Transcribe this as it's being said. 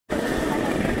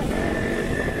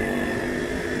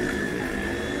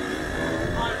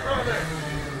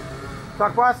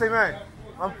¿Está quase, man?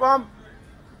 I'm from?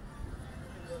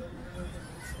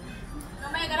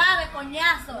 No me grabe,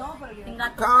 coñazo.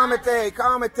 Commentate,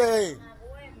 commentate.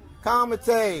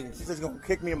 Commentate. She said she's gonna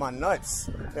kick me in my nuts.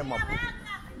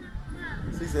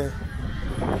 She said,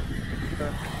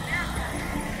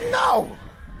 no.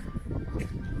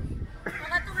 ¿Por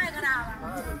qué tú me grabas?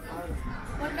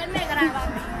 ¿Por qué él me graba?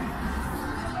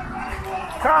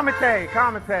 Commentate,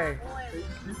 commentate.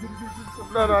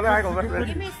 No, that ain't gonna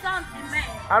Give me something, man.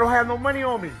 I don't have no money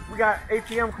on me. We got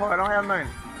ATM card. I don't have nothing.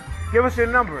 Give us your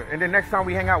number, and then next time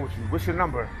we hang out with you, what's your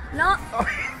number? No.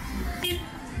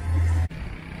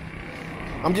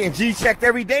 I'm getting G-checked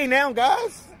every day now,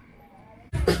 guys.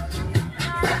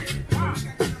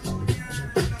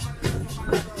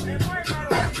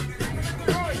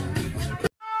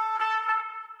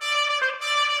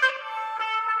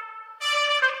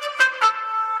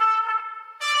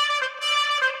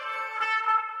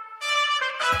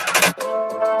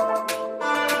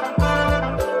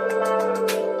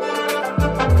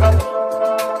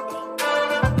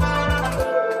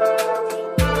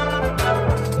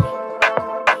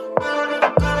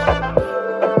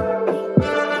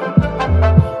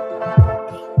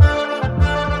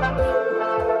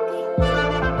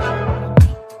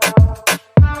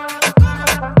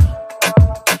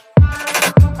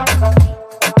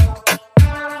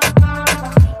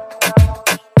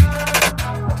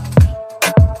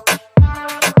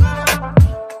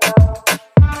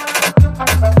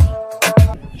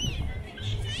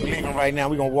 Right now,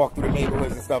 we're gonna walk through the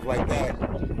neighborhoods and stuff like that.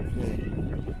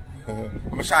 I'm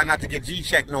gonna try not to get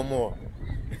G-checked no more.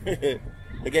 They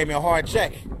gave me a hard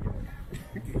check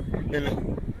in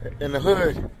the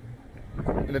hood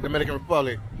in the Dominican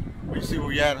Republic. You see where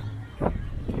we at?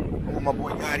 With my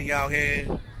boy Gotti out here.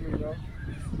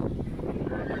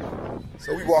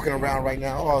 So we walking around right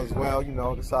now. All is well, you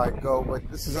know, that's how it go. But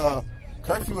this is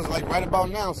curfew is like right about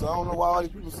now, so I don't know why all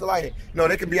these people still out here. No,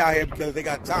 they can be out here because they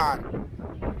got time.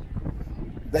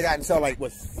 They got until like,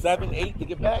 what, 7, 8 to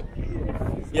get back?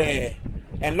 Yeah.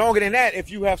 And longer than that,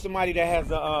 if you have somebody that has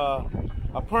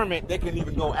a permit, they can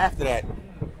even go after that.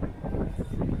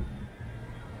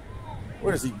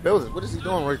 What is he building? What is he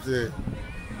doing right there?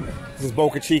 This is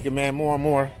Boca Chica, man. More and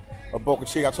more of Boca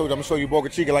Chica. I told you I'm gonna show you Boca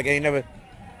Chica like you ain't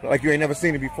never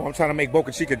seen it before. I'm trying to make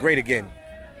Boca Chica great again.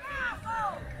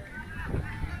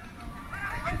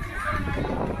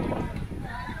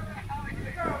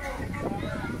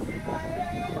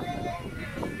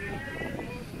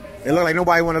 It look like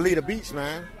nobody want to leave the beach,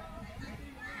 man.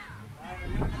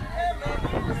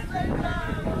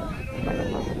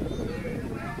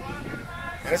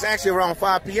 And it's actually around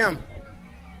 5 p.m.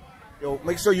 Yo,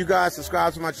 make sure you guys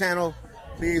subscribe to my channel.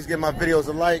 Please give my videos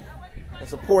a like and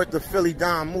support the Philly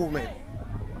Dom movement.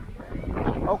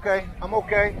 Okay, I'm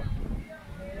okay.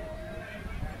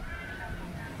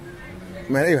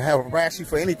 Man, they have a rashy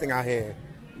for anything out here.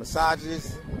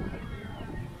 Massages.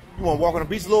 You want to walk on the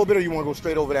beach a little bit, or you want to go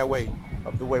straight over that way,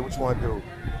 up the way? What you want to do?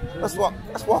 Let's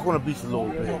walk on the beach a little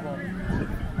bit.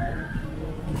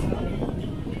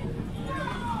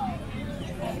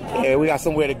 Yeah, we got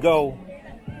somewhere to go.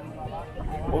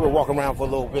 We'll walk around for a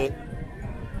little bit.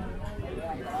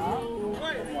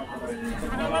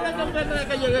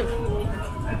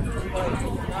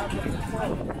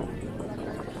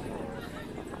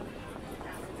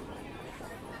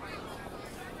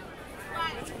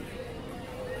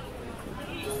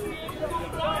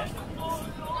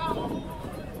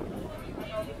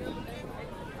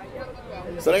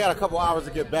 So they got a couple hours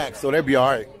to get back, so they'll be all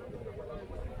right.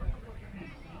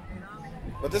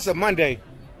 But this is a Monday.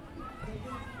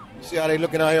 See how they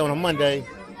looking out here on a Monday.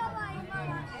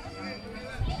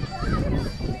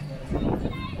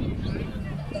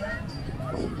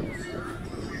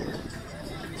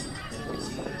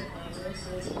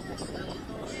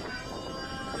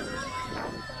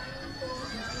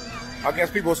 I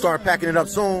guess people will start packing it up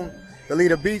soon to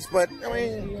leave the beach, but I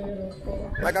mean,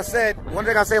 like I said, one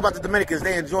thing I say about the Dominicans,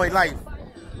 they enjoy life.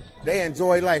 They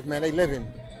enjoy life, man. They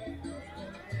living.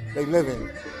 They living.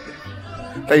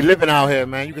 They living out here,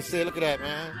 man. You can see it. Look at that,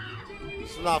 man.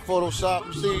 This is not Photoshop.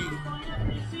 You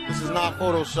see? This is not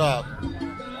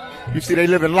Photoshop. You see, they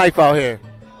living life out here.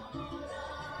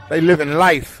 They living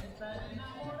life.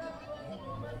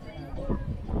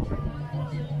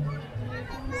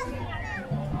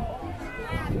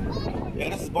 Yeah,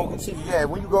 this is Boca Chica. Yeah,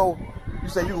 when you go, you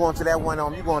say you going to that one,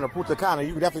 you going to Punta Cana,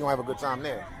 you definitely gonna have a good time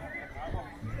there.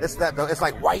 It's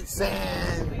like white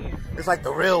sand. It's like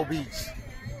the real beach.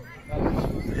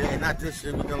 Yeah, not this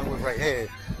shit we're dealing with right here.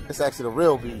 It's actually the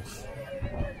real beach.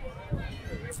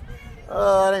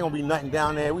 There ain't gonna be nothing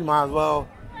down there. We might as well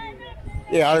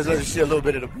Yeah, I'll just let you see a little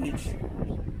bit of the beach.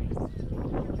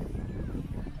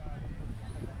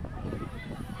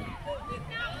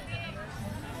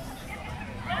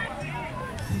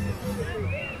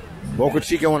 Boca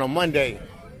Chica on a Monday.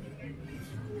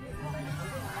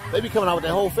 They be coming out with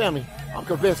their whole family. I'm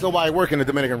convinced nobody working in the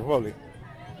Dominican Republic.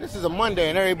 This is a Monday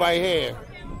and everybody here.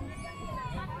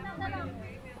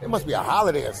 It must be a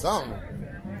holiday or something.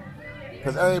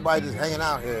 Because everybody just hanging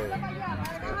out here.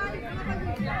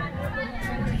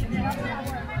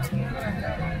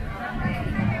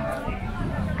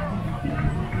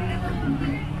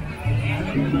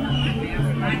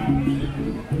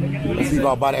 Let's see if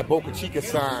I'll buy that Boca Chica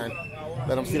sign.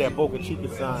 Let them see that Boca Chica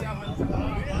sign.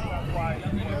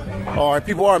 All right,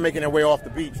 people are making their way off the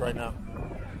beach right now.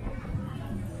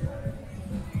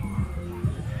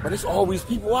 But it's always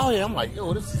people out here. I'm like,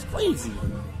 yo, this is crazy.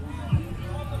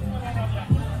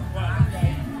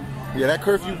 Yeah, that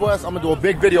curfew bus, I'm going to do a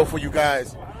big video for you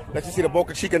guys. Let you see the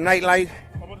Boca Chica nightlight.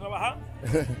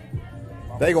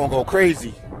 They going to go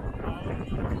crazy.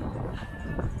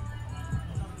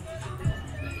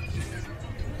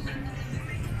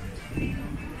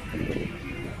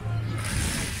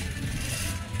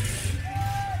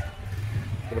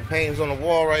 So the paint's on the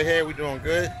wall right here. We doing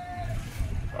good.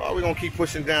 Oh, we're going to keep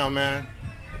pushing down, man.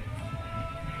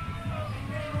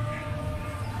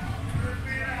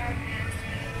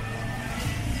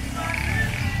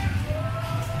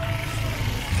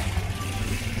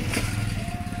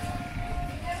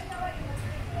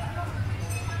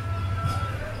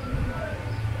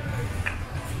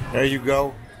 There you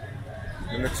go.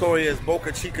 The notorious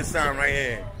Boca Chica sign right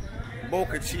here.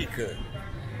 Boca Chica.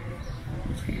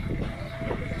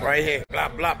 Right here. Blah,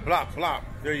 blah, blah, blah.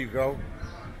 There you go.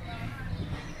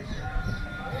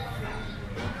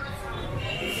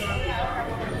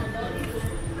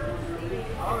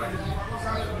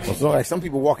 So like some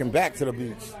people walking back to the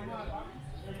beach.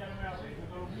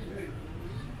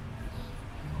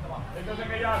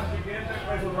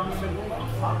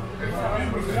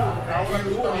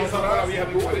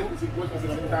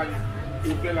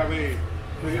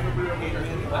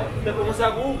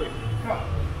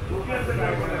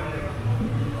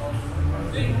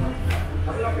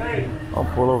 I'll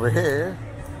pull over here.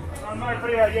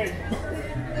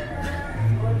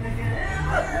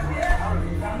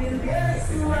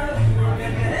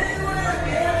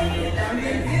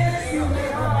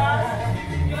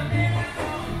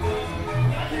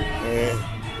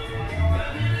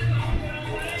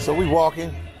 So we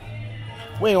walking.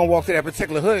 We ain't gonna walk to that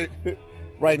particular hood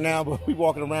right now, but we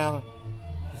walking around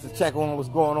just to check on what's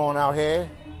going on out here.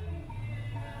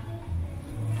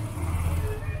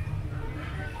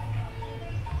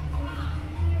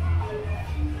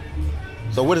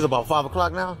 So what is it, about 5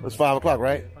 o'clock now? It's 5 o'clock,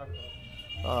 right?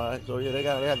 All right, so yeah, they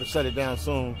have to shut it down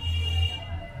soon.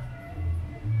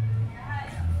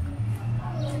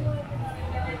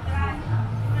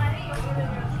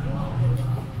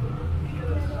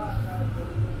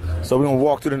 So we're gonna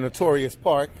walk through the notorious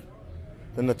park.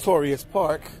 The notorious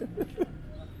park.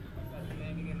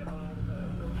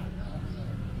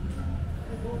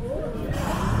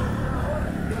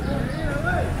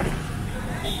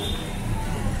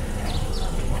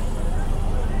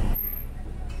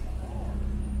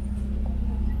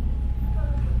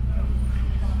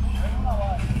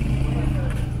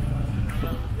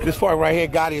 This park right here,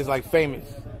 Gotti, is like famous.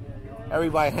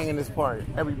 Everybody hang in this park.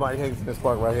 Everybody hangs in this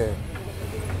park right here.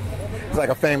 It's like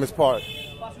a famous park.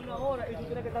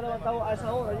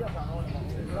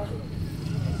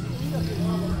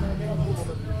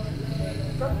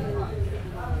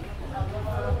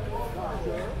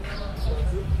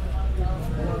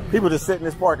 People just sit in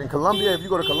this park. In Colombia, if you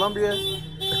go to Colombia,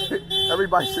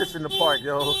 everybody sits in the park,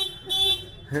 yo.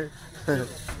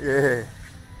 Yeah.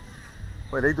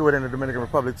 But they do it in the Dominican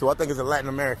Republic too. I think it's a Latin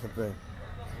American thing.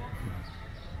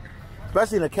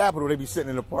 Especially in the capital, they be sitting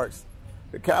in the parks.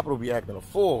 The capital be acting a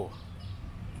fool.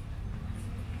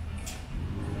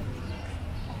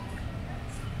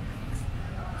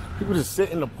 People just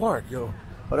sit in the park, yo.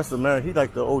 Oh, that's the man. He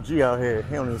like the OG out here.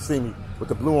 He don't even see me with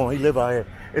the blue on. He live out here.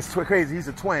 It's crazy. He's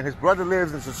a twin. His brother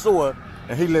lives in Sosua,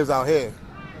 and he lives out here.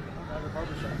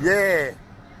 Yeah.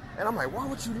 And I'm like, why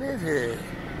would you live here?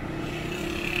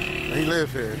 And he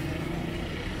lives here.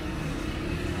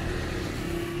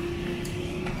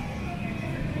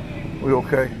 We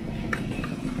okay?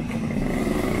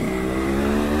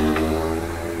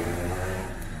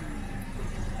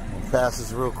 Pass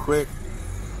this real quick.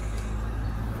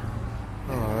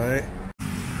 All right.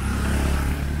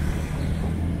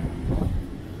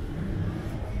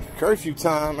 Curfew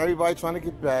time. Everybody trying to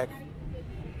get back.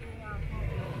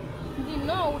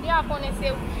 Non, ou dia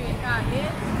connaissez où tu es allé,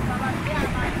 ça va bien.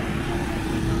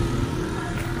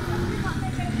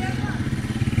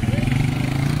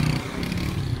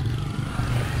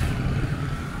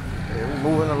 Yeah, we're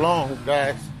moving along,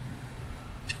 guys.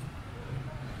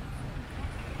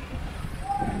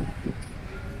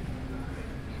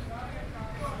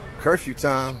 Curfew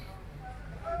time.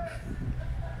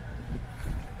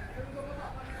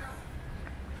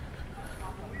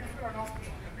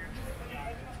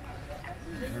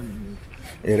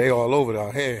 Yeah, they all over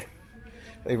out here.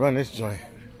 They run this joint.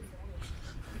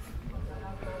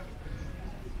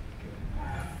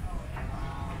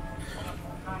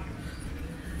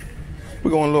 We're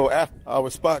going a little after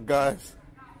our spot, guys.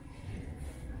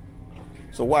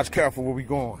 So watch careful where we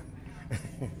going.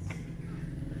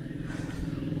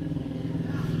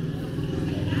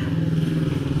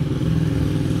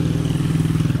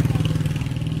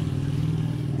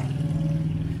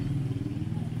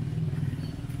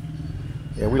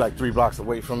 Yeah, we like 3 blocks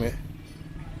away from it.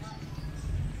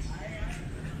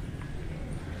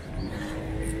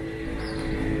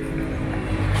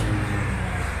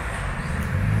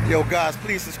 Yo guys,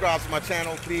 please subscribe to my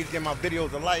channel. Please give my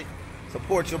videos a like.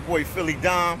 Support your boy Philly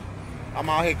Dom. I'm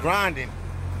out here grinding,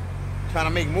 trying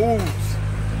to make moves,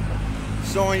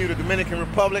 showing you the Dominican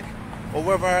Republic or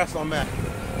wherever else I'm at.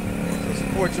 So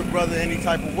support your brother any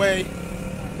type of way.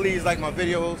 Please like my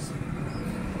videos.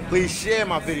 Please share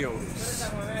my videos.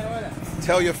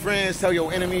 Tell your friends, tell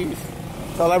your enemies,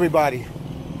 tell everybody.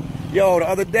 Yo, the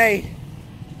other day,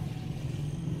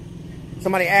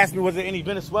 somebody asked me, was there any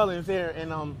Venezuelans here in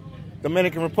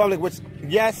Dominican Republic? Which,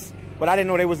 yes, but I didn't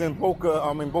know they was in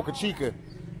Boca Chica.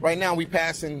 Right now, we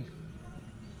passing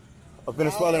a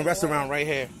Venezuelan restaurant right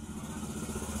here.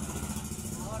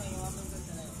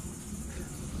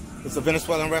 It's a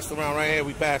Venezuelan restaurant right here.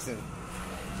 We passing.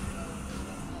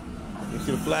 You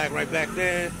see the flag right back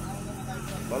there?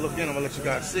 If I look in, I'm gonna let you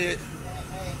guys see it.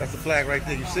 That's the flag right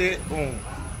there. You see it? Boom.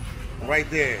 Right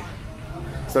there.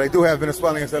 So they do have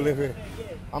Venezuelans that live here.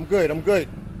 I'm good, I'm good.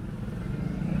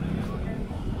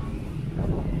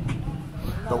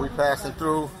 So we passing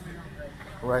through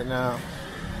right now.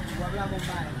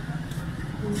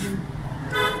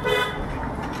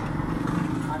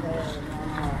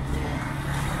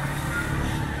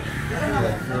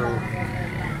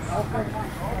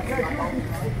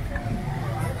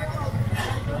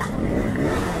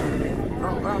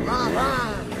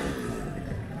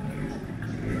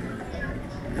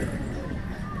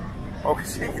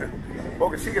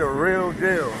 Boca Chica, the real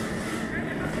deal.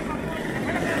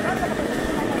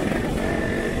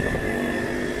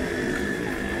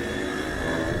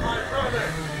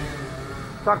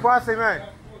 Taquase, man.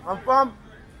 I'm from.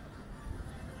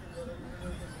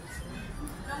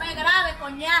 No me grabe,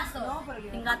 coñazo.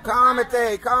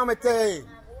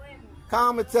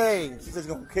 Calmate. She said she's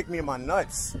gonna kick me in my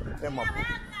nuts.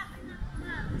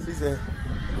 She said,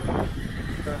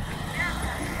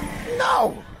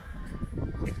 no.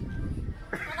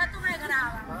 ¿Por qué tú me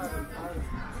grabas?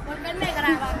 ¿Por qué él me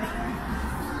graba?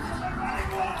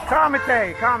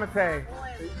 Calmate.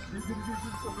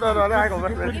 No, that ain't gonna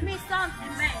listen. Give me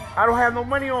something, man. I don't have no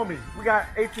money on me. We got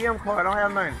ATM card. I don't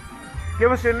have money.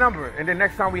 Give us your number, and then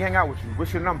next time we hang out with you,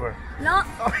 what's your number? No.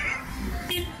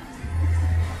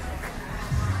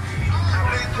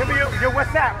 Give me your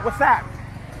WhatsApp.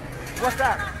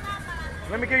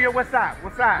 Let me give you your WhatsApp.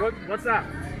 What's up?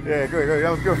 Yeah, good.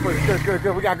 That was good footage.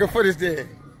 Good. We got good footage there.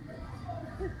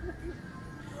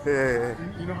 Yeah.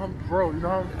 You know how, bro,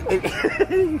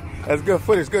 That's good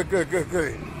footage. Good.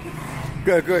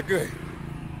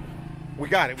 We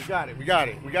got it.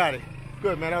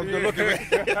 Good, man. That was good looking, man.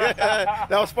 That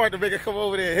was smart to make it come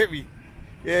over there and hit me.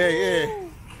 Yeah.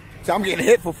 So I'm getting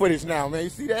hit for footage now, man. You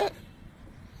see that?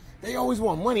 They always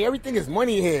want money. Everything is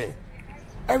money here.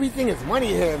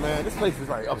 Man. This place is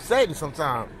like upsetting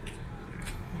sometimes.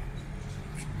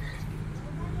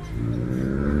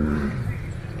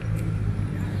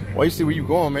 Well, you see where you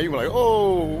going, man. You were like,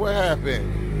 oh, what happened?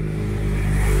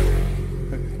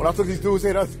 When I took these dudes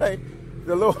here the other day,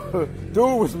 the little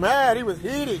dude was mad. He was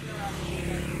heated.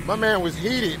 My man was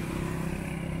heated.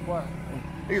 What?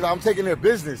 He's like, I'm taking their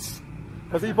business.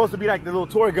 Because he's supposed to be like the little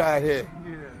tour guide here.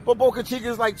 Yeah. But Boca Chica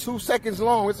is like 2 seconds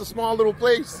long. It's a small little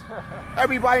place.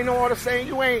 Everybody know all the same.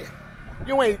 You ain't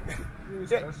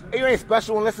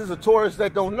special unless it's a tourist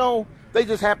that don't know. They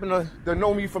just happen to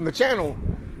know me from the channel.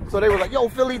 So they were like, yo,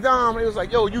 Philly Dom. They was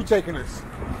like, yo, you taking this.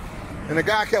 And the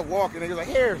guy kept walking. They was like,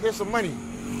 here's some money.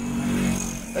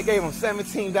 They gave him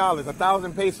 $17,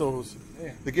 1,000 pesos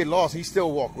to get lost. He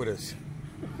still walked with us.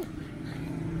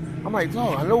 I'm like,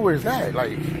 dog, I know where it's at.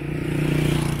 Like, would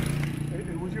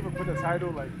you ever put a tag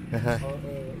title, like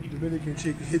Dominican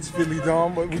chick hits Philly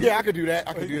Dom. But Yeah, I could do that.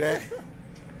 I could do that.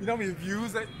 You know how many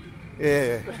views that?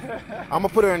 Yeah. I'm gonna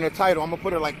put her in the title. I'm gonna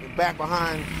put her like back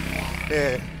behind.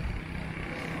 Yeah.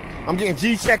 I'm getting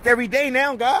G-checked every day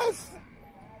now, guys.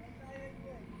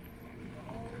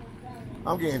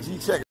 I'm getting G-checked.